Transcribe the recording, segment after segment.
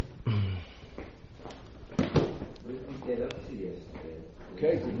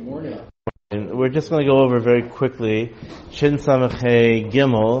Okay, good morning. And we're just going to go over very quickly Shin Samach Hey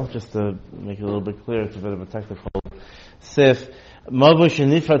Gimel, just to make it a little bit clearer. It's a bit of a technical sif. Mavu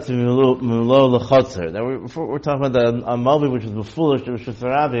shenifrat mulo lechotzer. Now we're talking about the mavu which is foolish to Rishus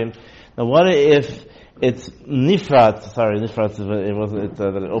Harabim. Now what if it's nifrat? Sorry, nifrat it wasn't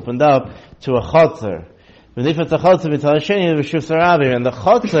that it opened up to a chotzer. Nifrat to chotzer mitzal sheni Rishus Harabim, and the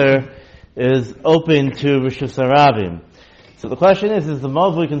chotzer is open to Rishus Harabim. So the question is the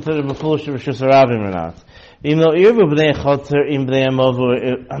mavu considered foolish to Rishus Harabim or not?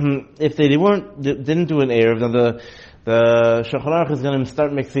 If they didn't do an eruv, then the Shulchan Aruch is going to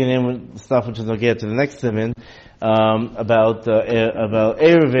start mixing in with stuff which is going to get to the next siman about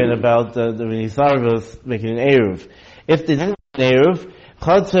eruv and about the Rizarvos making an eruv. If they didn't do an eruv,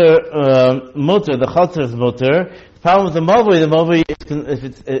 chotzer mutter, the chotzer is mutter. The problem with the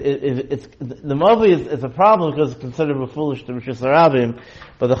mavu is a problem because it's considered foolish to Rishus Harabim,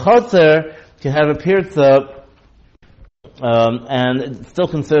 but the chotzer can have a pirza, and it's still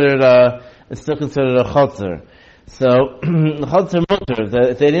considered a chotzer. So the chotzer mutter.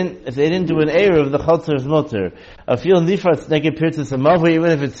 If they didn't do an eruv, the chotzer is mutter. I feel nifratz neged pirtzas a mavu,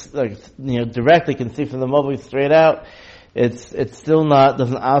 even if it's direct, they can see from the mavu straight out. It's still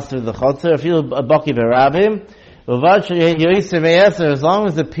doesn't answer the chotzer. I feel a baki berabim. As long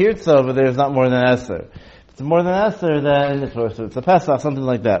as the pirza over there is not more than eser. If it's more than eser, then it's a pesach, something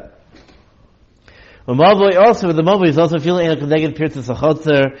like that. The mavu is also feeling like a negative pirza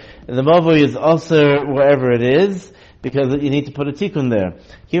chotzer, and the mavu is also wherever it is, because you need to put a tikkun there.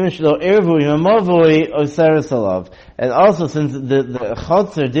 And also, since the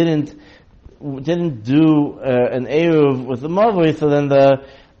chotzer didn't do an eruv with the mavu, so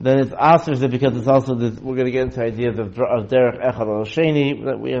then it's asers it because it's also this, we're going to get into ideas of derech echad al sheni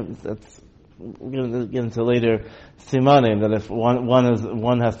that we're going to get into later simanim, that if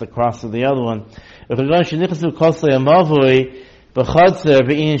one has to cross to the other one. If we're going shenichasu kosle amavui b'chotzer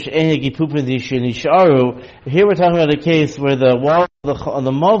be'in she'en gipupin di shenisharu, here we're talking about a case where the wall of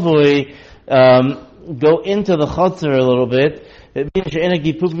the mavui go into the chotzer a little bit. Be'in she'en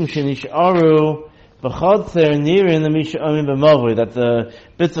gipupin shenisharu b'chotzer near in the misha'amim b'mavui, that the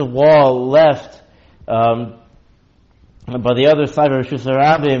bits of wall left by the other side of Rishus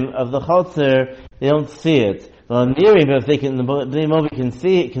Harabim of the chotzer, they don't see it. Well, nearing, but if they can, the Bnei can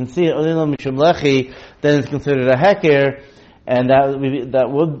see it, then it's considered a heker, and that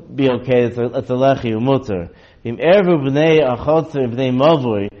would be okay. It's a lechi umuter. Im eruv bnei achotzer bnei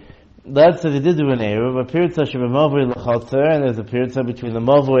mavui. Let's say they did do an eruv, a pirza shebe mavui lechotzer, and there's a pirza between the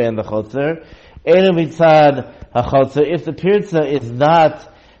mavui and the chotzer. Elu mitzad hachotzer. If the pirza is not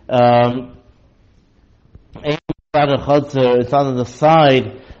it's on the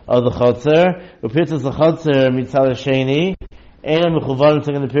side of the chotzer. The pirtzas the chotzer mitzad sheni. Einam mechuvanim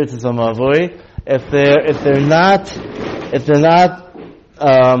taking the pirtzas on mavui. If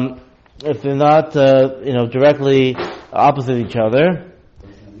they're not directly opposite each other.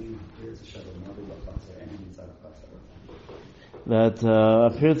 That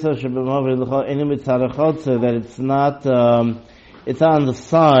pirtzas shebemavui einam mitzad chotzer, that it's not on the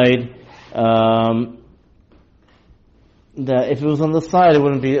side. That if it was on the side, it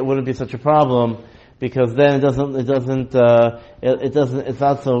wouldn't be such a problem, because then it's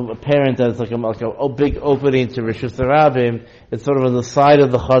not so apparent that it's like a big opening to Rishus Harabim. It's sort of on the side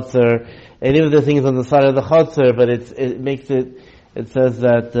of the chotzer, and even the thing is on the side of the chotzer, but it says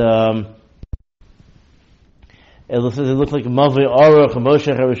that it looks like Mavi Orach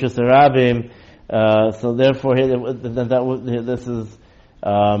Moshe Rishus Harabim. So therefore, this is.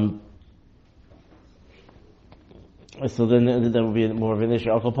 So then that would be more of an issue.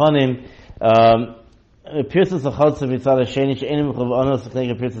 Akopanim, pirtzas achotzer mitzad hasheni she'enim mechuvanos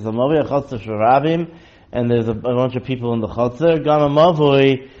l'knei pirtzas hamavi achotzer sharabim, and there's a bunch of people in the chotzer. Gam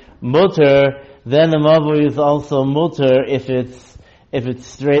hamavui muter, then the mavui is also muter if it's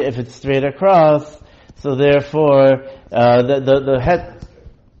straight across. So therefore, the het,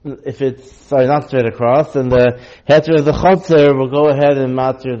 if it's not straight across, then the heter of the chotzer will go ahead and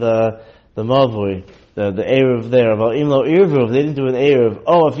matter the mavui. The eruv there. About imlo eruv, they didn't do an eruv.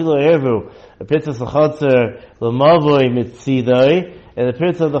 Oh, if you lo eruv, a pirtzas l'chotzer l'mavoi mitzidoi, and the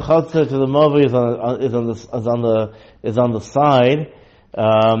pirtzas of the chotzer to the mavoi is on the side.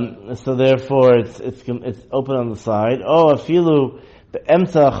 So therefore, it's open on the side. Oh, afilu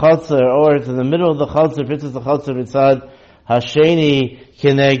be'emtza chotzer, or it's in the middle of the chotzer, pirtzas the chotzer mitzad hasheni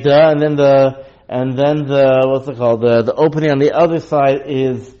kinegda, and then the what's it called? The opening on the other side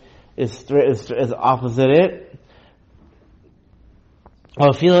is opposite it.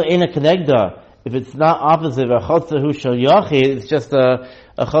 Or feel in a connecta, if it's not opposite, a chotzer hu shel yachid, it's just a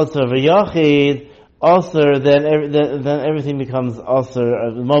chotzer of a yachid, also, then everything becomes also,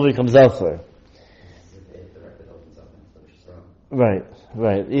 the mobile becomes elsewhere. Right.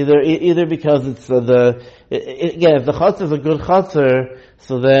 Either because it's again, if the chotzer is a good chotzer,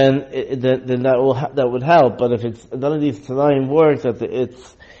 so then that would help. But if it's none of these tanaim works, that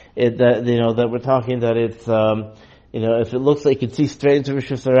that we're talking that it's if it looks like you can see straight into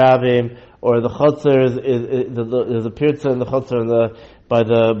Rishus Harabim, or the chotzer there's a pirza in the chotzer by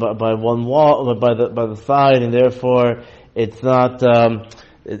one wall, or by the side, and therefore it's not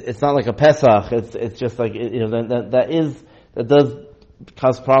like a Pesach. It's just like that does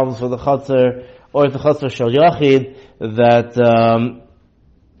cause problems for the chotzer, or if the chotzer shel yachid that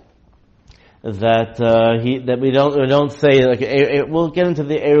we don't say like we'll get into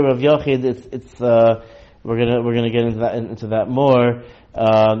the area of yachid. We're gonna get into that more.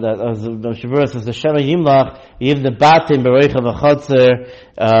 That as Shabura says, the Shema Yimlach, even the batim bereich of a chotzer,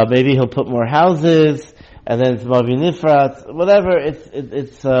 maybe he'll put more houses, and then it's mavi nifrat, whatever.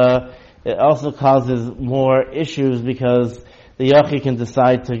 It also causes more issues because the yachid can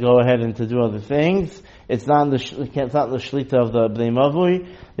decide to go ahead and to do other things. It's not in the shlita of the bnei mavui.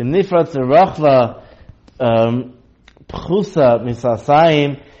 The nifrat rachva pchusa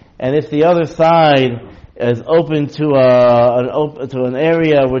misasayim, and if the other side is open to an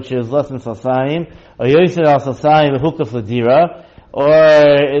area which is less than sasayim, or yoser al sasayim hukaf ladira, or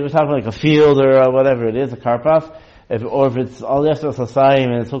we're talking like a field or whatever it is, a karpaf, if it's all yoser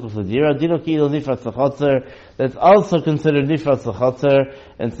sasayim and it's hukaf ladira, dino kilo nifrat zachotzer, that's also considered nifrat zachotzer,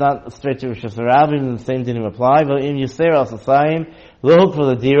 and it's not straight to Rishus Harabim, the same didn't apply. But in yoser al sasayim lo hukaf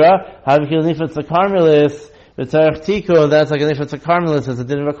ladira, how do you kilo nifrat zakarmelis? That's like a nifrat zakarmelis, it's a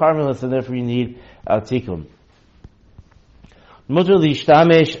din of a karmelis, and therefore you need tikkun. Mutar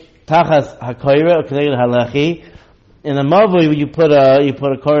lishtamesh tachas hakoira k'neged halachi. In a mavui, you put a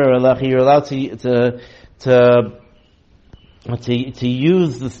koira halachi, you're allowed to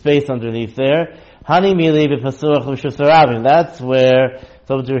use the space underneath there. Hani mili b'pasuach Rishus Harabim. That's where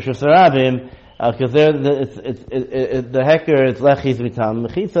so to Rishus Harabim, because there the hecker is lechis mitam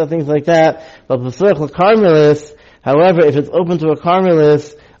mechitza, things like that. But pasuach l'karmelis, however, if it's open to a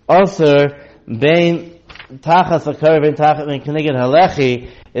karmelis, also bein tachas hakoira bein tachas bein k'neged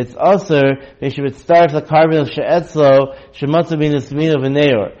halachi, it's also they should start the karmelis she'etzlo shematzu bin esmino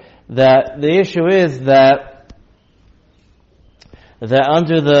v'neor. That the issue is that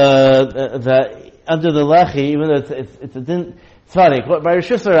under the lechi, even though it's a din. It's funny. By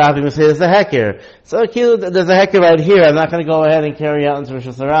Rishus Harabim, we say there's a hecker. So there's a hecker right here. I'm not going to go ahead and carry out into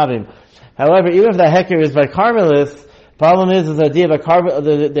Rishus Harabim. However, even if the hecker is by karmelis, problem is the idea by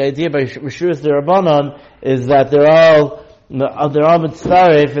the idea by Rishus Derabanan is that they're all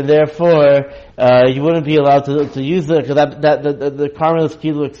mitzaref, and therefore you wouldn't be allowed to use it because the karmelis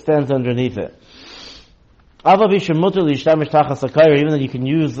kilo extends underneath it. Even though you can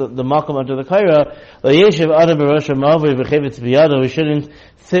use the makom under the kaira, we shouldn't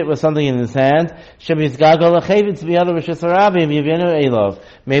sit with something in his hand.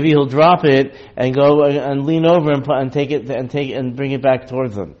 Maybe he'll drop it and go and lean over and take it and bring it back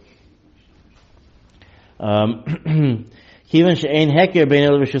towards him. Since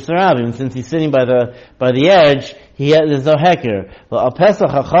he's sitting by the edge, there's no hecker. Well, a Pesach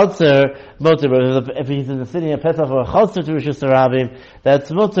HaChotzer, if he's sitting a Pesach HaChotzer to Rishus Harabim,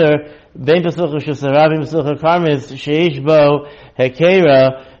 that's mutter, bein Pesach Rishus Harabim, Pesach HaKarmelis, sheish bo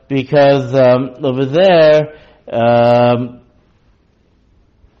hekera, because, over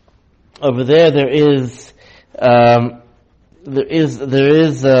there there is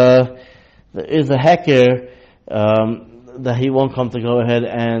a hecker, that he won't come to go ahead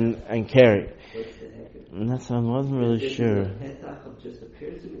and carry. And that's I wasn't really sure.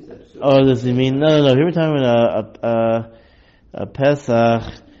 Oh, does he mean no? Here we're talking about a Pesach.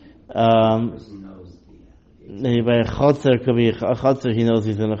 By a chotzer could be a chotzer. He knows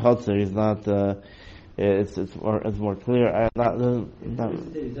he's in a chotzer. He's not. It's more clear.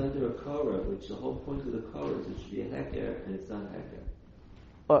 He's under a korah, which the whole point of the korah is it should be a hecker, and it's not a hecker.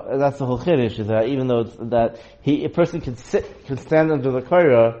 Well, that's the whole chiddush, is that even though it's that a person can stand under the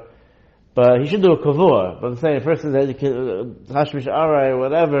korah, but he should do a kavua. But I'm saying a person that hashmish arai or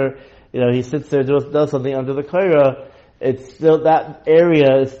whatever, he sits there, does something under the korah, it's still, that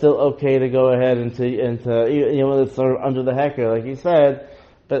area is still okay to go ahead and to it's sort of under the hecker, like you said.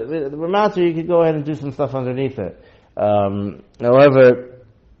 But with Ramata, you could go ahead and do some stuff underneath it. However,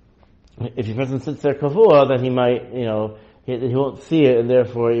 if a person sits there kavua, then he might, he won't see it, and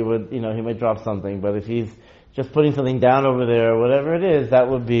therefore he would, he might drop something. But if he's just putting something down over there, or whatever it is, that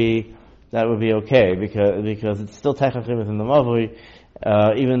would be that would be okay, because it's still technically within the mavui,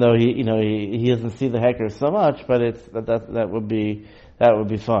 even though he doesn't see the hecker so much, but that would be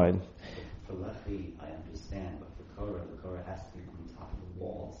fine. For Lechi, I understand, but for Korah has to be on top of the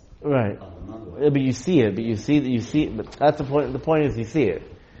walls. Right. Of the mavui. But you see it, but that's the point. The point is you see it.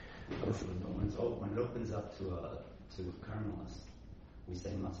 When it opens up to Carmelist, we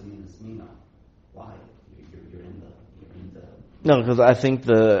say Matzamin Mina. Why? You're in the. No, because I think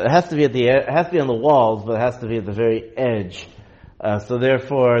it has to be it has to be on the walls, but it has to be at the very edge. So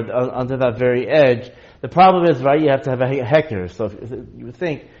therefore, under that very edge, the problem is, right, you have to have a hecker. So you would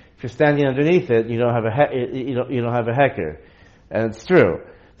think, if you're standing underneath it, you don't have you don't have a hecker. And it's true.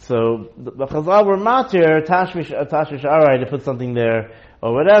 So, the Chazal were matir, tashmish arai, to put something there,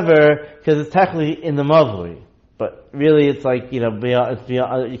 or whatever, because it's technically in the mavui. But really it's like, beyond,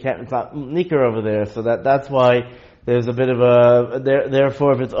 it's not nikar over there, so that's why there's a bit of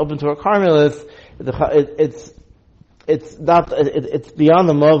therefore if it's open to a Carmelist, it's beyond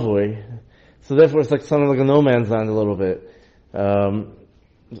the mavui. So therefore it's like something like a no man's land a little bit.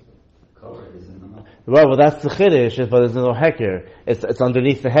 Well, that's the chiddush, but there's no hecker. It's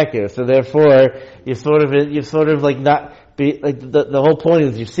underneath the hecker. So therefore, you sort of like not be, like the whole point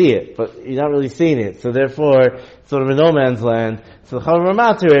is you see it, but you're not really seeing it. So therefore, it's sort of a no man's land. So the Chaim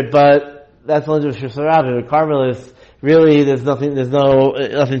matter it, but that's only with Shusarabi. With Carmelists, really, there's nothing to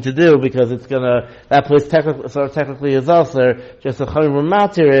do, because it's that place technically is also just the Chaim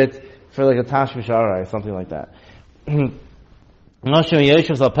matter it for like a Tashmish Arai, something like that. Women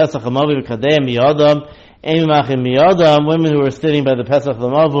who were sitting by the Pesach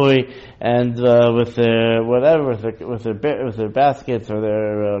Lamavui and with their baskets or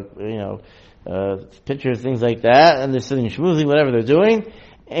their pitchers, things like that, and they're sitting schmoozing, whatever they're doing.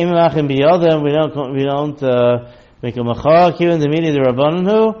 We don't make a machak here in the media. The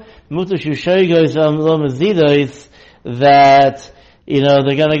Rabbananu mutar shushaygos lo mazidos, that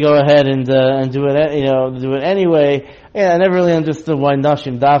they're going to go ahead and do it anyway. Yeah, I never really understood why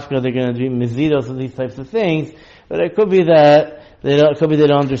Nashim Dafka, they're going to do Mizidos and these types of things, but it could be that they don't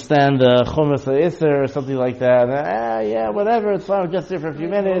understand the Chumas Isser or something like that. Yeah, whatever, it's fine, we're just here for a few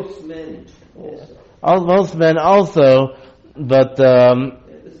minutes. Most men also, but, the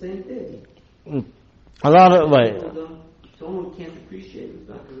same thing. A lot of, Someone can't appreciate it, it's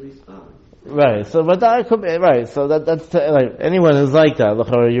not going to respond. Right, so, but that could be, right, so that's, like, anyone who's like that,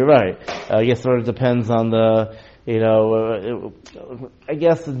 you're right. I guess it sort of depends on the, I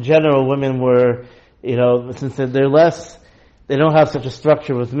guess in general women were, since they're less, they don't have such a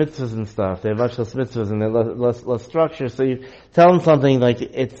structure with mitzvahs and stuff. They have much less mitzvahs and they're less structure. So you tell them something like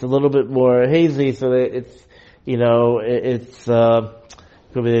it's a little bit more hazy, so that it's,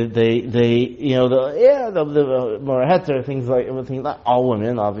 could be the more heter, things like everything, not all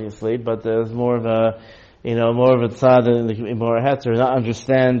women obviously, but there's more of a tzad, and they can be more heter, not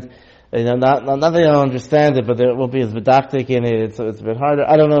understand. Not that they don't understand it, but there won't be as medactic in it, so it's a bit harder.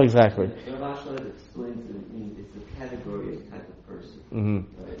 I don't know exactly. Rav explains it's a category of type of person.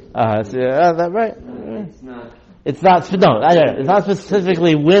 Mm-hmm. Right? It's not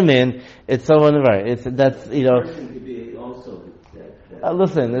specifically women. It's someone, right? Person could be also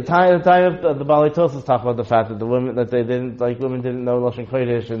listen, the time of the Balei Tosas talk about the fact that women didn't know Lashon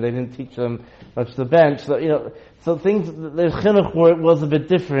Kodesh and they didn't teach them much the bench. So so things, their chinuch was a bit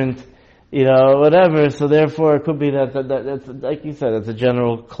different. Whatever, so therefore it could be that's, like you said, it's a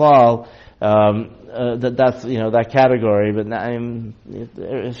general klal, that's, that category, but I'm,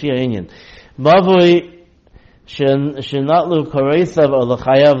 Shia Inyan. Mavui, shenatlu koresav or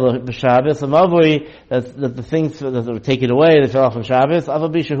l'chayav b'Shabbos, a mavui, that the things that were taken away, they fell off on Shabbos,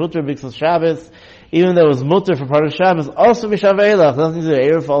 avabi shehutra b'Xos Shabbos, even though it was mutter for part of Shabbos, also b'Shavelach, nothing to do, the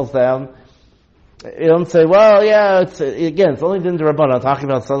air falls down. You don't say, well, yeah, it's only din d'Rabbanan. I'm talking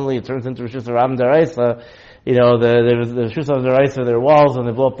about suddenly it turns into Rishus Rabban Daraisa. The Rishus of Daraisa, their walls, and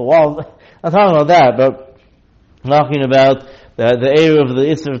they blow up the walls. I'm talking about that, but I'm talking about the Eruv, the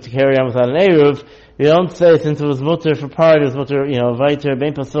Isser to carry on without an Eruv. You don't say, since it was mutter for part, it was mutter, Vaiter,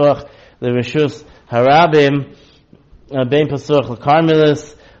 Ben Pasuach, the Rishus Harabim, Ben Pasuach, the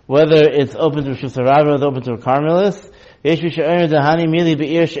Carmelis, whether it's open to Rishus Harabim or it's open to a Carmelis. Again,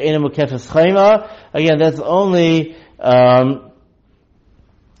 that's only an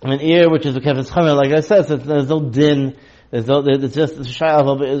ear which is a kefes chamer. Like I said, so there's no din. It's just a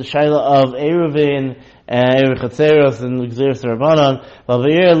shaila of eruvin and eruv chatzeros and gzeros rabbanon. But the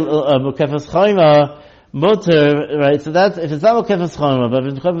ear kefes chamer mutter, right? So that's if it's not kefes chamer, but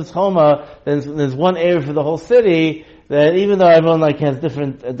if it's kefes chamer, then there's one ear for the whole city. That even though everyone has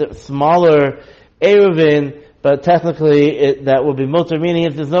different smaller eruvin, but technically that would be mutter, meaning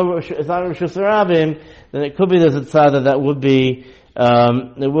if it's not Rishus Harabim, then it could be there's a tzada that would be,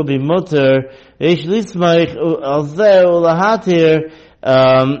 it would be mutter. If you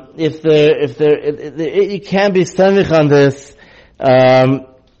can be samich on this,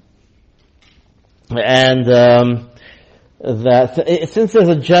 that since there's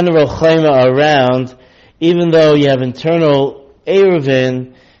a general chayma around, even though you have internal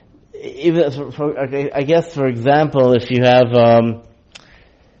eruvin, even I guess for example, if you have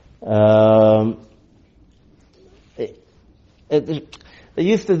they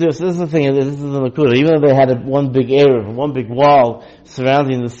used to do, so this is the thing, this is the Nakuda, even though they had one big area, one big wall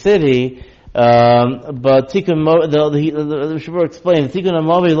surrounding the city, but Tikkun, the Shabbat explains, Tikkun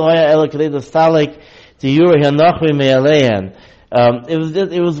Amobi Loya Ela Kadei Stalik Tiyuri Hanachri Me'alehan.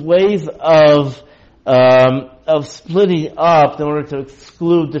 It was ways of splitting up in order to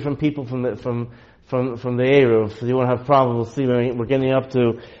exclude different people from the Eruv. So you won't have problems. We'll see when we're getting up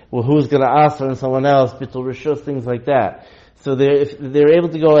to, well, who's going to ask for someone else, Bittul Rishus, things like that. So if they're able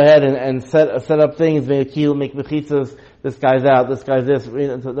to go ahead and set up things, make mechitzas, this guy's out, this guy's this,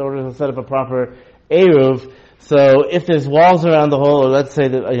 in order to set up a proper Eruv. So if there's walls around the whole, or let's say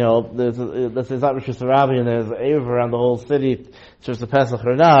that, let's say it's not Rishus Harabim and there's an Eruv around the whole city, so it's a Pesach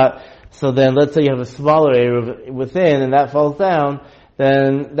or not, so then let's say you have a smaller Eruv within and that falls down,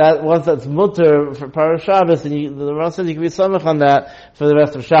 then that, once that's mutter for Parah Shabbos, and the Ram says you can be samach on that for the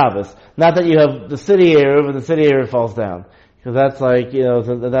rest of Shabbos. Not that you have the city Eruv and the city Eruv falls down. Because that's like,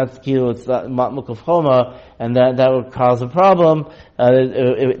 that's kilo, it's not matmuk of choma, and that would cause a problem,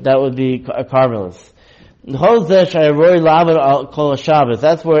 that would be a carmelus. That's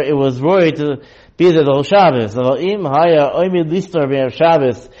where it was roy to be there the whole Shabbos.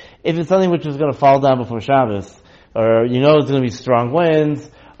 If it's something which is going to fall down before Shabbos, or it's going to be strong winds,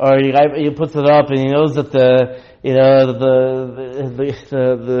 or he puts it up and he knows that the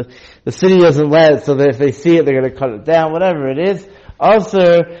city doesn't let it, so that if they see it, they're going to cut it down, whatever it is.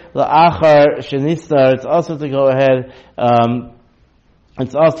 Also, la'achar shenistar, it's also to go ahead,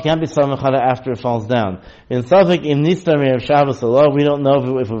 it's also can't be samachada after it falls down. In Suffolk, in Nistar Me'ev Shabbos Allah, we don't know if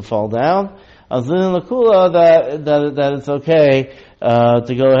it would fall down. Azlin Lakula, that it's okay,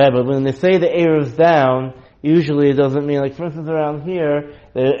 to go ahead, but when they say the Eruv's down, usually it doesn't mean, like for instance around here,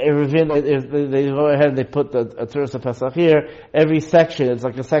 they go ahead and they put a Turas Pesach here, every section, it's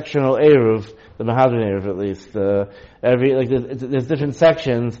like a sectional Eruv, the Mahadran Eruv at least, there's different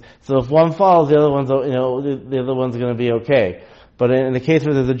sections, so if one falls, the other one's going to be okay. But in the case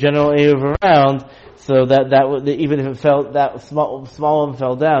where there's a general Eruv around, so that would, even if it fell, that small one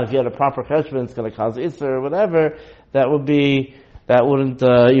fell down, if you had a proper cheshbon, it's going to cause Isser or whatever, you'd be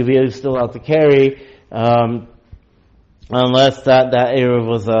still allowed to carry, unless that Eruv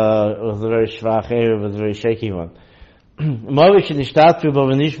was a very shvach Eruv, was a very shaky one. Mavi shenishtatru bo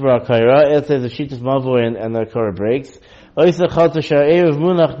v'nishbara kaira, it says the sheet is mavoi and the kara breaks. Oisa chatzer shar Eruv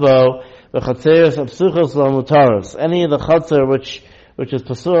munach bo, v'chatzeres absuchos lo mutaros. Any of the chatzer which is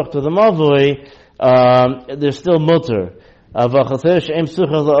pasuch to the mavoi, they're still mutter. V'chatzeres she'em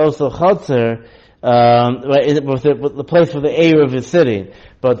psuchos lo also chatzer, with the place where the Eruv is sitting.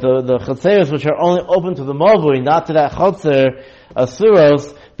 But the chatzeres which are only open to the mavoi, not to that chatzer,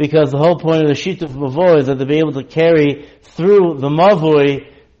 asuros, because the whole point of the sheet of mavoi is that they'll be able to carry through the mavoi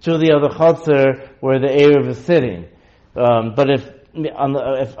to the other chatzer where the Eruv is sitting. But if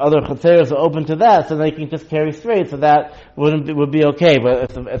other chatzeres are open to that, so they can just carry straight, so that would be okay.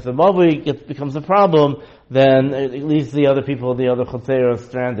 But if the mavoi becomes a problem, then it leaves the other people, the other chatzeres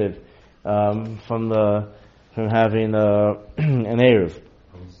stranded, from having, an Eruv.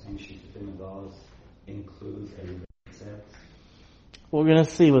 We're going to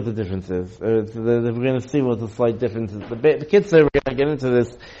see what the difference is. We're going to see what the slight difference is. The kids say we're going to get into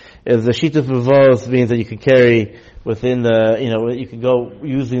this is the sheet of vavos means that you can carry within you can go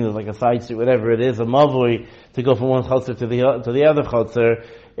using like a side street, whatever it is, a mavoi to go from one chotzer to the other chotzer.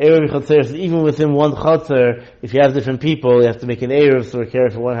 Eruv chotzer, even within one chotzer, if you have different people, you have to make an Eruv so we carry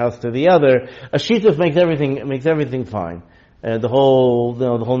from one house to the other. A shituf makes everything fine. The whole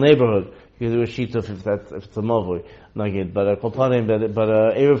neighborhood. You can do a shituf if it's a mavoi. Nagid, but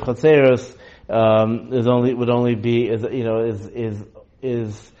Eruv Chatzeros would only be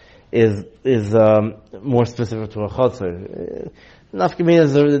more specific to a Chatzer.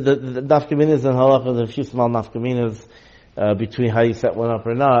 Nafkaminas, the nafkaminas and halacha, there's a few small nafkaminas between how you set one up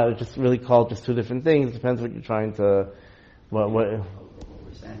or not. It's just really called just two different things. It depends what you're trying to. What we're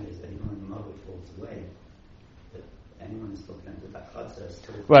saying is that even when the mother falls away, that anyone is still connected that Chatzer.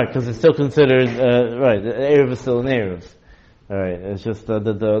 Right, because it's still considered, the Eruv is still an Eruv. Alright, it's just,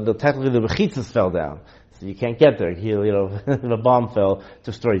 technically the Bechitzas fell down. So you can't get there. If a bomb fell,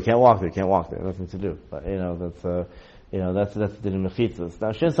 destroyed. You can't walk there. Nothing to do. But that's the din mechitzas.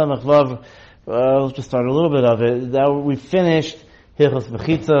 Now Shin Samach Vav. Let's just start a little bit of it. Now we finished Hilchos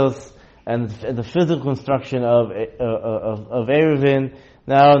mechitzos and the physical construction of Eruvin.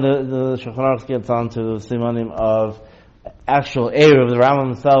 Now the Shulchan Aruch gets on to the simanim of actual Eruv. The Rambam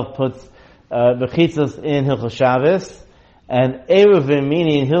himself puts mechitzos in Hilchos Shabbos, and Eruvin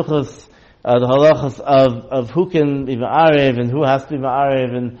meaning Hilchos, the halachas of who can be ma'arev and who has to be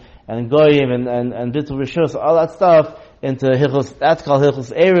ma'arev and goyim and bittul rishus, all that stuff into Hilchos. That's called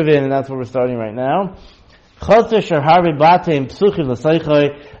Hilchos Eruvin, and that's where we're starting right now. Chotzer shar harbi bateim psuchim l'seichoi,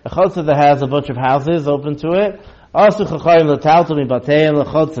 a chotzer that has a bunch of houses open to it. Also chachayim l'tautel mi bateim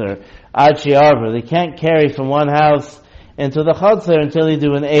l'chotzer ad she'arba. They can't carry from one house into the chotzer until you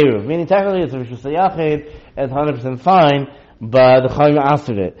do an eruv. Meaning technically it's a rishus hayachid, it's 100% fine, but the chayim asked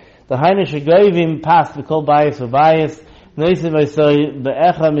it. The hainu shegoyivim pas v'kol bayis v'bayis noisim v'soi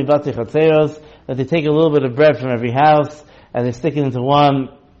be'echa mi batei chatzeros, that they take a little bit of bread from every house and they stick it into one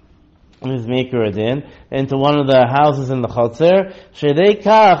maker in into one of the houses in the chotzer. Shedei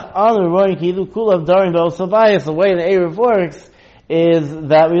kach anu roin kilu kulav darim be'osabayis. The way an eruv works is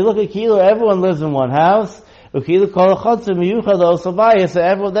that we look at kilu. Everyone lives in one house. Ukilu kol chotzer miyuchad osabayis.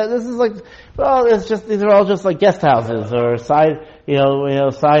 Everyone. This is like, well, it's just, these are all just like guest houses or side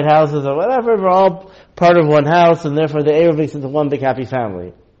houses or whatever. They're all part of one house, and therefore the eruv makes into one big happy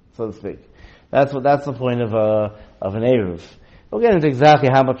family, so to speak. That's the point of an eruv. We'll get into exactly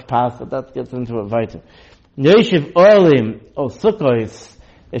how much pass, but that gets into it weiter. Yeshiv olim o sukkos,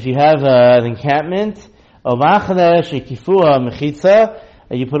 if you have an encampment, o machaneh shekifua mechitza,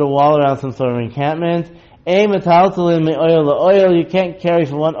 and you put a wall around some sort of encampment, aim metaltalin me oil to oil, you can't carry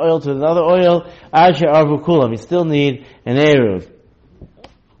from one oil to another oil, asher arvu kulam, you still need an eruv.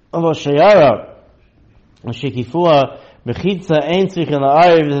 Avo shayara, shekifua mechitza ein tzrichin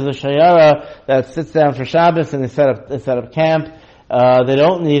la'ariv, there's a shayara that sits down for Shabbos and they set up camp. They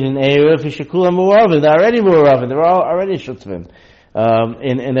don't need an eruv. Yishkulam mu'aravin. They're already mu'aravin. They're already shutzvim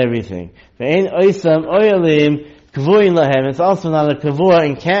in everything. Ve'ein oisam oyalim kvuin lahem. It's also not a kavua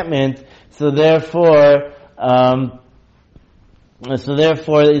encampment. So therefore,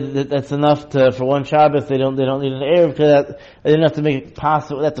 that's enough for one Shabbos. They don't need an eruv because they didn't have to make it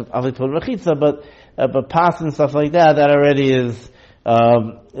possible. That's obviously put mechitza, but pas and stuff like that already is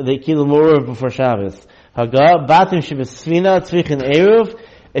they kill mu'av before Shabbos. If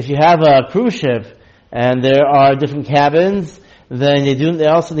you have a cruise ship and there are different cabins, then they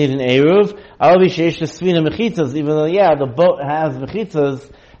also need an eruv. Even though the boat has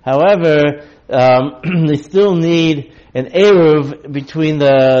mechitzas, however, they still need an eruv between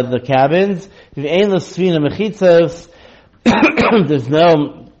the cabins. If there's no mechitzas,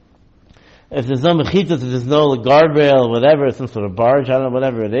 if there's no guardrail or whatever, some sort of barge, I don't know,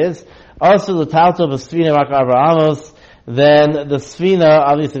 whatever it is. Also, the talto of a svina rak arba amos, then the svina,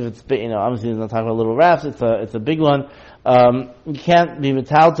 obviously if it's big, obviously it's not talking about little rafts, it's a big one. You can't be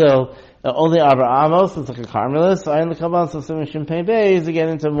metalto only arba amos, it's like a carmelis. I in the Kabbalah, so some Shimpei Beis, to get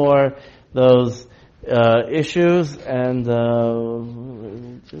into more those issues, and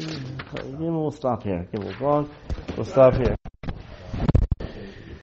we'll stop here. Okay, we'll stop here.